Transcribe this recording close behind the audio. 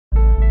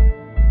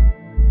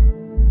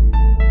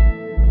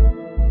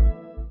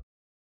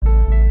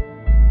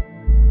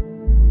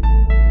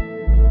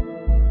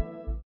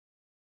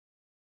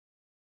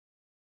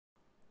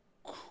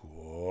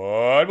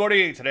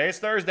morning. Today is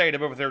Thursday,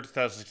 November 3rd,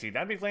 2016.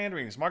 I'm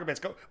Landry. Market bets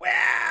go.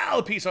 Well,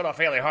 the piece sold off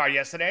fairly hard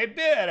yesterday.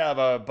 Bit of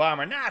a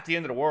bummer. Not the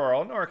end of the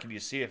world, nor can you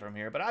see it from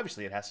here, but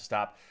obviously it has to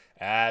stop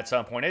at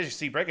some point. As you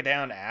see, break it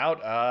down out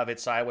of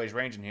its sideways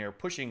range in here,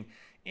 pushing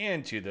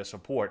into the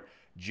support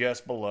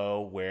just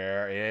below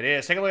where it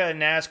is. Take a look at the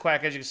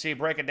NASDAQ. As you can see,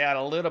 break it down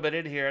a little bit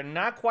in here.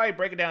 Not quite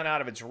break it down out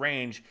of its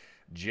range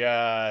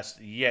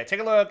just yet. Take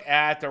a look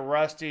at the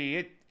Rusty.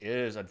 It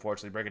is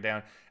unfortunately breaking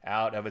down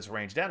out of its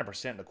range, down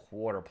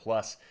 1.25%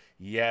 plus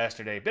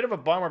yesterday. Bit of a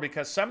bummer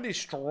because some of these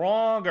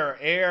stronger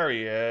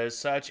areas,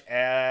 such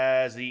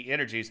as the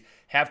energies,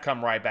 have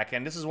come right back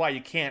in. This is why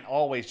you can't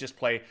always just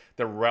play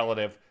the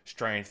relative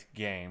strength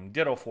game.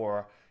 Ditto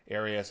for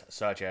areas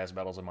such as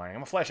metals and mining. I'm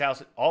going to flesh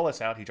out all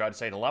this out. He tried to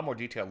say in a lot more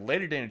detail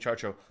later today in the chart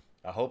show.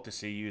 I hope to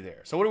see you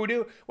there. So what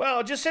do?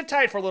 Well, just sit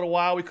tight for a little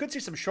while. We could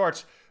see some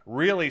shorts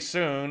really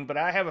soon, but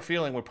I have a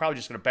feeling we're probably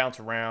just going to bounce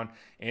around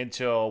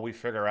until we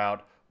figure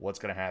out what's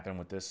going to happen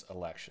with this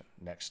election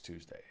next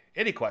Tuesday.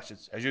 Any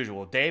questions, as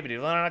usual, Dave at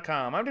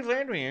DaveLandry.com. I'm Dave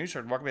Landry, and you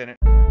start Market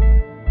Minute.